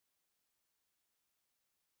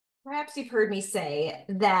Perhaps you've heard me say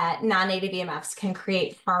that non-native EMFs can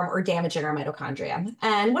create harm or damage in our mitochondria.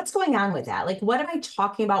 And what's going on with that? Like, what am I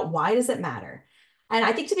talking about? Why does it matter? And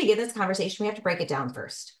I think to begin this conversation, we have to break it down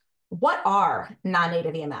first. What are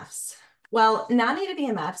non-native EMFs? Well, non-native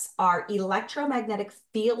EMFs are electromagnetic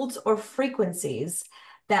fields or frequencies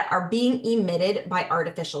that are being emitted by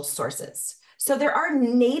artificial sources. So there are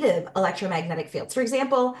native electromagnetic fields. For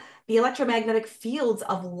example, the electromagnetic fields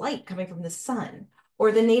of light coming from the sun,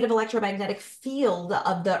 or the native electromagnetic field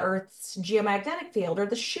of the Earth's geomagnetic field, or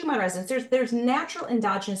the Schumann resonance. There's natural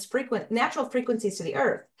endogenous natural frequencies to the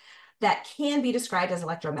Earth that can be described as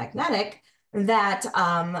electromagnetic that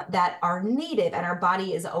are native, and our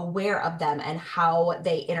body is aware of them and how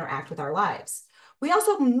they interact with our lives. We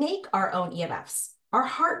also make our own EMFs. Our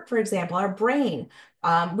heart, for example, our brain,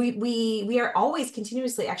 we are always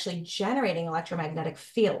continuously actually generating electromagnetic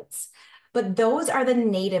fields. But those are the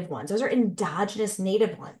native ones. Those are endogenous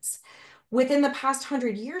native ones. Within the past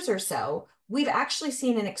 100 years or so, we've actually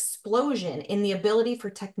seen an explosion in the ability for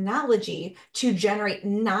technology to generate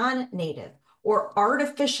non-native or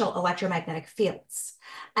artificial electromagnetic fields.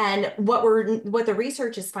 And what the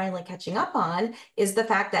research is finally catching up on is the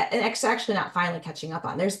fact that, and it's actually not finally catching up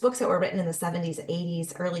on, there's books that were written in the 70s,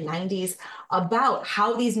 80s, early 90s about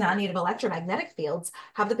how these non-native electromagnetic fields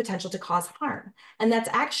have the potential to cause harm. And that's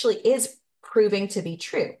actually is proving to be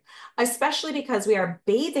true, especially because we are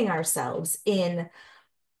bathing ourselves in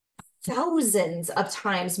thousands of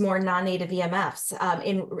times more non-native EMFs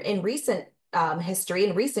in recent history,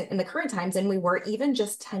 in the current times, than we were even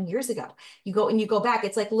just 10 years ago. You go back,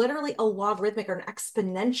 it's like literally a logarithmic or an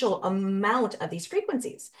exponential amount of these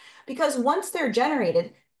frequencies, because once they're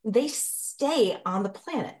generated, they stay on the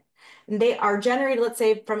planet. They are generated, let's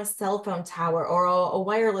say, from a cell phone tower or a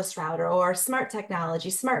wireless router or smart technology,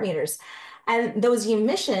 smart meters. And those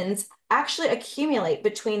emissions actually accumulate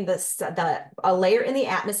between a layer in the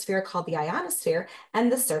atmosphere called the ionosphere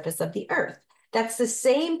and the surface of the Earth. That's the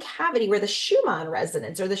same cavity where the Schumann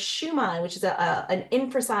resonance, or the Schumann, which is an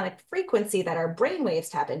infrasonic frequency that our brain waves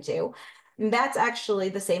tap into, that's actually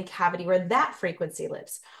the same cavity where that frequency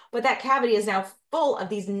lives. But that cavity is now full of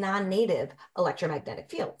these non-native electromagnetic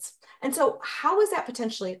fields. And so how is that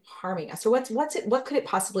potentially harming us? Or what could it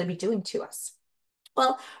possibly be doing to us?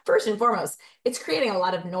 Well, first and foremost, it's creating a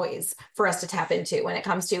lot of noise for us to tap into when it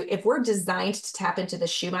comes to, if we're designed to tap into the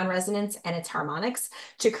Schumann resonance and its harmonics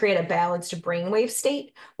to create a balanced brainwave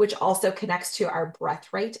state, which also connects to our breath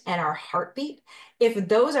rate and our heartbeat. If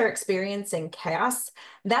those are experiencing chaos,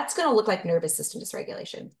 that's going to look like nervous system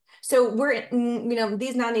dysregulation. So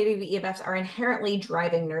these non-native EMFs are inherently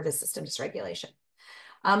driving nervous system dysregulation.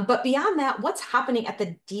 But beyond that, what's happening at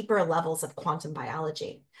the deeper levels of quantum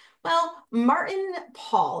biology? Well, Martin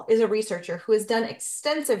Pall is a researcher who has done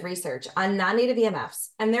extensive research on non-native EMFs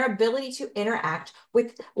and their ability to interact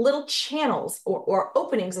with little channels or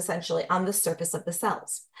openings, essentially, on the surface of the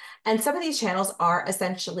cells. And some of these channels are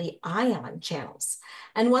essentially ion channels.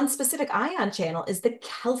 And one specific ion channel is the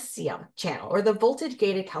calcium channel, or the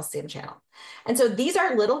voltage-gated calcium channel. And so these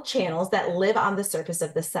are little channels that live on the surface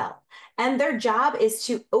of the cell. And their job is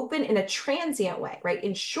to open in a transient way, right,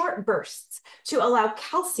 in short bursts, to allow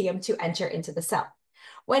calcium to enter into the cell.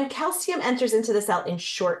 When calcium enters into the cell in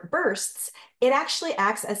short bursts, it actually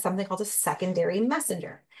acts as something called a secondary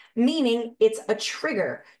messenger, meaning it's a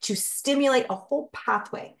trigger to stimulate a whole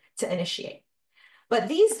pathway to initiate. But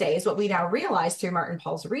these days, what we now realize through Martin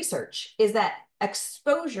Pall's research is that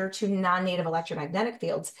exposure to non-native electromagnetic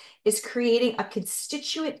fields is creating a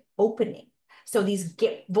constituent opening. So these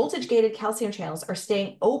voltage-gated calcium channels are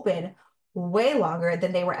staying open way longer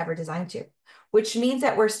than they were ever designed to, which means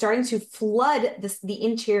that we're starting to flood the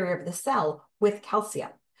interior of the cell with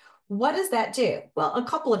calcium. What does that do? Well, a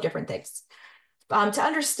couple of different things. To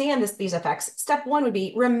understand these effects, step one would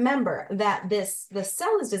be, remember that the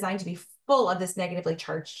cell is designed to be full of this negatively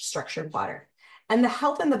charged structured water. And the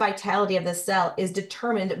health and the vitality of the cell is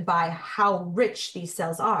determined by how rich these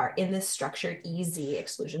cells are in this structured EZ,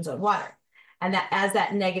 exclusion zone water. And that as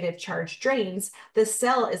that negative charge drains, the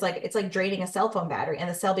cell is it's like draining a cell phone battery, and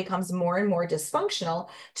the cell becomes more and more dysfunctional,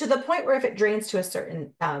 to the point where if it drains to a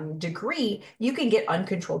certain degree, you can get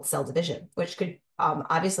uncontrolled cell division, which could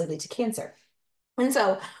obviously lead to cancer. And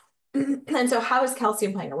so how is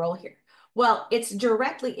calcium playing a role here? Well, it's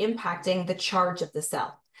directly impacting the charge of the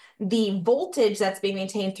cell. The voltage that's being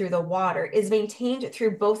maintained through the water is maintained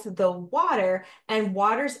through both the water and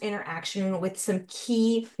water's interaction with some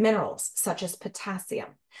key minerals, such as potassium.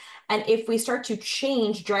 And if we start to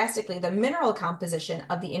change drastically the mineral composition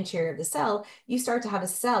of the interior of the cell, you start to have a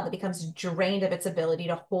cell that becomes drained of its ability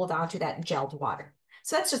to hold on to that gelled water.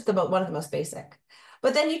 So that's just one of the most basic.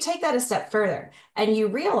 But then you take that a step further and you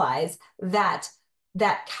realize that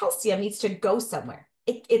that calcium needs to go somewhere.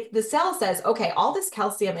 The cell says, okay, all this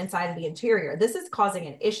calcium inside of the interior, this is causing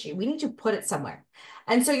an issue. We need to put it somewhere.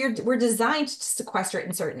 And so we're designed to sequester it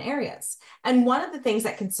in certain areas. And one of the things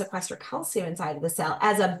that can sequester calcium inside of the cell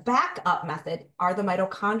as a backup method are the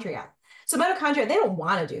mitochondria. So mitochondria, they don't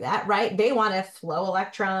want to do that, right? They want to flow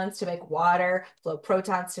electrons to make water, flow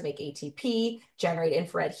protons to make ATP, generate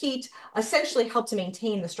infrared heat, essentially help to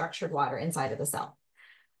maintain the structured water inside of the cell.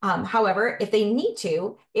 However, if they need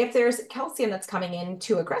to, if there's calcium that's coming in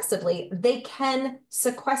too aggressively, they can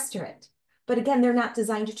sequester it. But again, they're not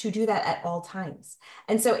designed to do that at all times.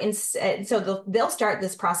 And so they'll start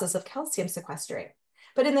this process of calcium sequestering.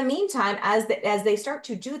 But in the meantime, as they start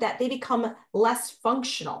to do that, they become less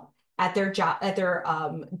functional at their job, at their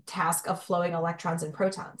task of flowing electrons and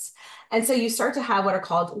protons. And so you start to have what are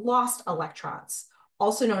called lost electrons,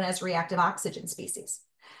 also known as reactive oxygen species.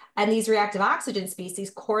 And these reactive oxygen species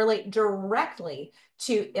correlate directly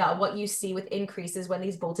to what you see with increases when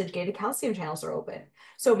these voltage-gated calcium channels are open.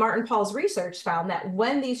 So Martin Paul's research found that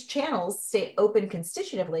when these channels stay open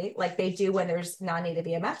constitutively, like they do when there's non-native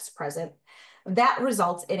EMFs present, that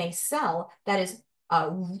results in a cell that is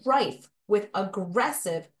rife with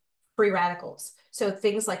aggressive free radicals. So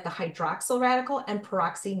things like the hydroxyl radical and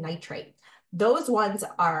peroxynitrate.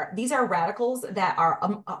 These are radicals that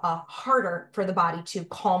are harder for the body to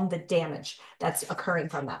calm the damage that's occurring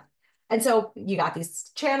from them. And so you got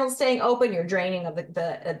these channels staying open, you're draining of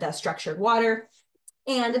the structured water,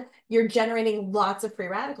 and you're generating lots of free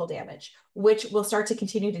radical damage, which will start to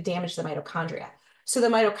continue to damage the mitochondria. So the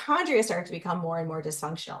mitochondria start to become more and more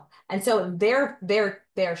dysfunctional. And so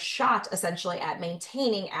they're shot essentially at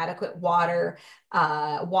maintaining adequate water,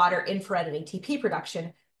 infrared, and ATP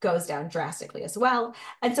production goes down drastically as well.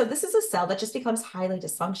 And so this is a cell that just becomes highly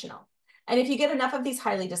dysfunctional. And if you get enough of these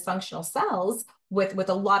highly dysfunctional cells with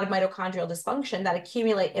a lot of mitochondrial dysfunction that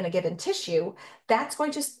accumulate in a given tissue, that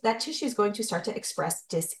tissue is going to start to express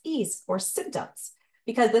dis-ease or symptoms,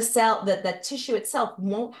 because the tissue itself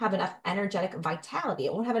won't have enough energetic vitality.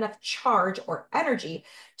 It won't have enough charge or energy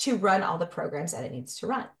to run all the programs that it needs to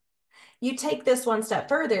run. You take this one step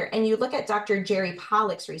further and you look at Dr. Jerry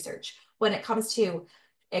Pollack's research when it comes to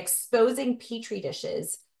exposing Petri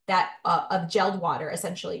dishes of gelled water,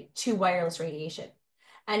 essentially, to wireless radiation.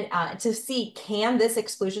 And to see, can this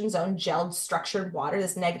exclusion zone gelled structured water,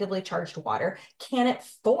 this negatively charged water, can it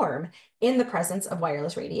form in the presence of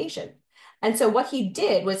wireless radiation? And so what he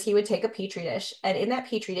did was he would take a Petri dish, and in that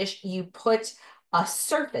Petri dish, you put a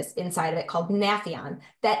surface inside of it called Nafion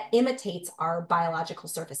that imitates our biological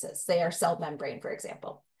surfaces, say our cell membrane, for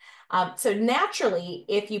example. So naturally,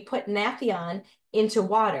 if you put Nafion into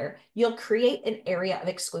water, you'll create an area of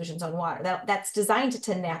exclusion zone water that's designed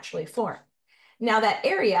to naturally form. Now that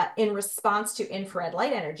area, in response to infrared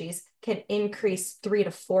light energies, can increase 3 to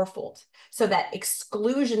 4-fold. So that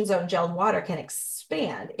exclusion zone gelled water can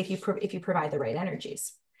expand if you provide the right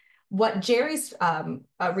energies. What Jerry's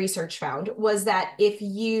research found was that if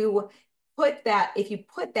you put that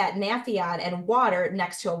Nafion and water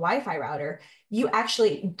next to a Wi-Fi router, you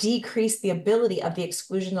actually decrease the ability of the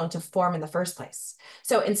exclusion zone to form in the first place.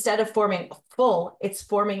 So instead of forming full, it's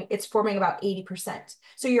forming about 80%.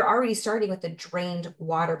 So you're already starting with a drained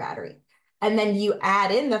water battery. And then you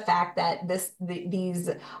add in the fact that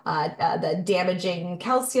the damaging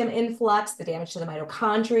calcium influx, the damage to the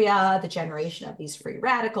mitochondria, the generation of these free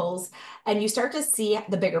radicals, and you start to see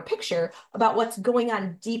the bigger picture about what's going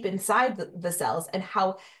on deep inside the cells and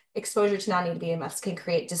how exposure to non-native EMFs can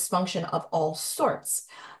create dysfunction of all sorts.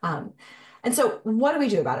 And so what do we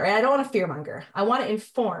do about it, right? I don't want to fearmonger. I want to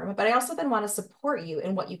inform, but I also then want to support you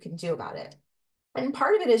in what you can do about it. And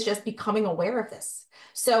part of it is just becoming aware of this.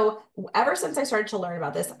 So ever since I started to learn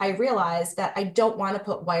about this, I realized that I don't want to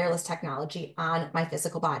put wireless technology on my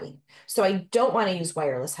physical body. So I don't want to use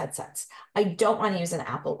wireless headsets. I don't want to use an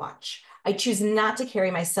Apple Watch. I choose not to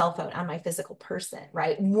carry my cell phone on my physical person,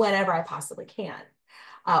 right? Whenever I possibly can.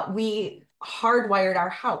 We hardwired our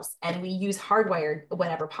house and we use hardwired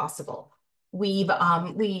whenever possible. We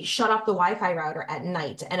shut off the Wi-Fi router at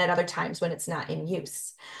night and at other times when it's not in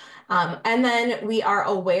use. And then we are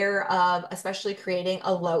aware of especially creating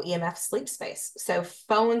a low EMF sleep space. So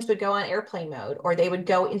phones would go on airplane mode, or they would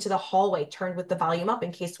go into the hallway turned with the volume up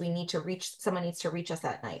in case someone needs to reach us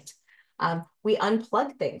at night. We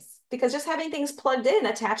unplug things because just having things plugged in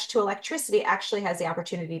attached to electricity actually has the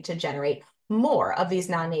opportunity to generate more of these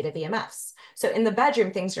non-native EMFs. So in the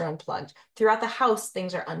bedroom, things are unplugged. Throughout the house,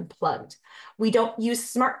 things are unplugged. We don't use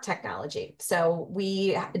smart technology. So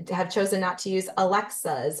we have chosen not to use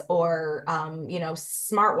Alexas or,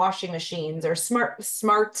 smart washing machines or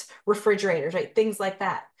smart refrigerators, right? Things like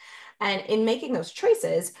that. And in making those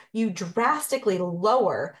choices, you drastically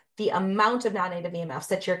lower the amount of non-native EMFs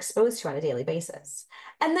that you're exposed to on a daily basis.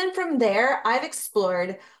 And then from there, I've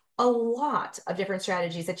explored a lot of different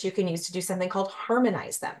strategies that you can use to do something called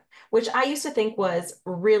harmonize them, which I used to think was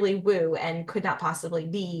really woo and could not possibly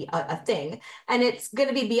be a thing. And it's going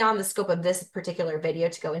to be beyond the scope of this particular video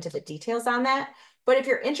to go into the details on that. But if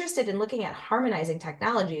you're interested in looking at harmonizing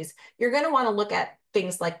technologies, you're going to want to look at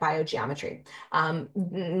things like biogeometry.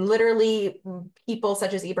 Literally, people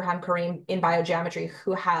such as Ibrahim Karim in biogeometry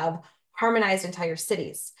who have harmonized entire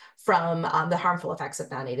cities from the harmful effects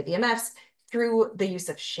of non-native EMFs through the use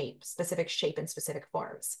of specific shape and specific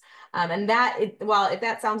forms. And that, while if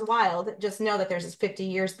that sounds wild, just know that there's 50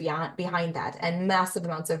 years behind that and massive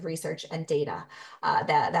amounts of research and data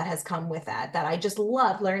that has come with that I just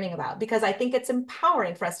love learning about, because I think it's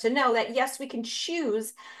empowering for us to know that, yes, we can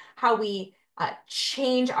choose how we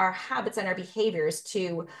change our habits and our behaviors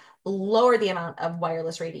to lower the amount of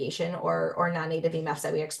wireless radiation or non-native EMFs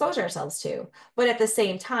that we expose ourselves to. But at the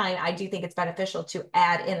same time, I do think it's beneficial to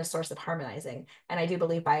add in a source of harmonizing. And I do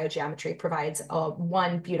believe biogeometry provides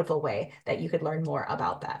one beautiful way that you could learn more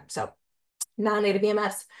about that. So non-native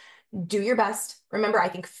EMFs, do your best. Remember, I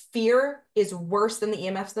think fear is worse than the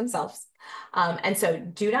EMFs themselves. And so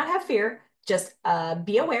do not have fear, just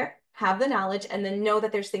be aware, have the knowledge, and then know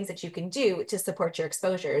that there's things that you can do to support your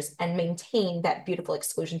exposures and maintain that beautiful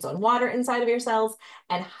exclusion zone water inside of your cells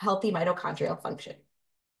and healthy mitochondrial function.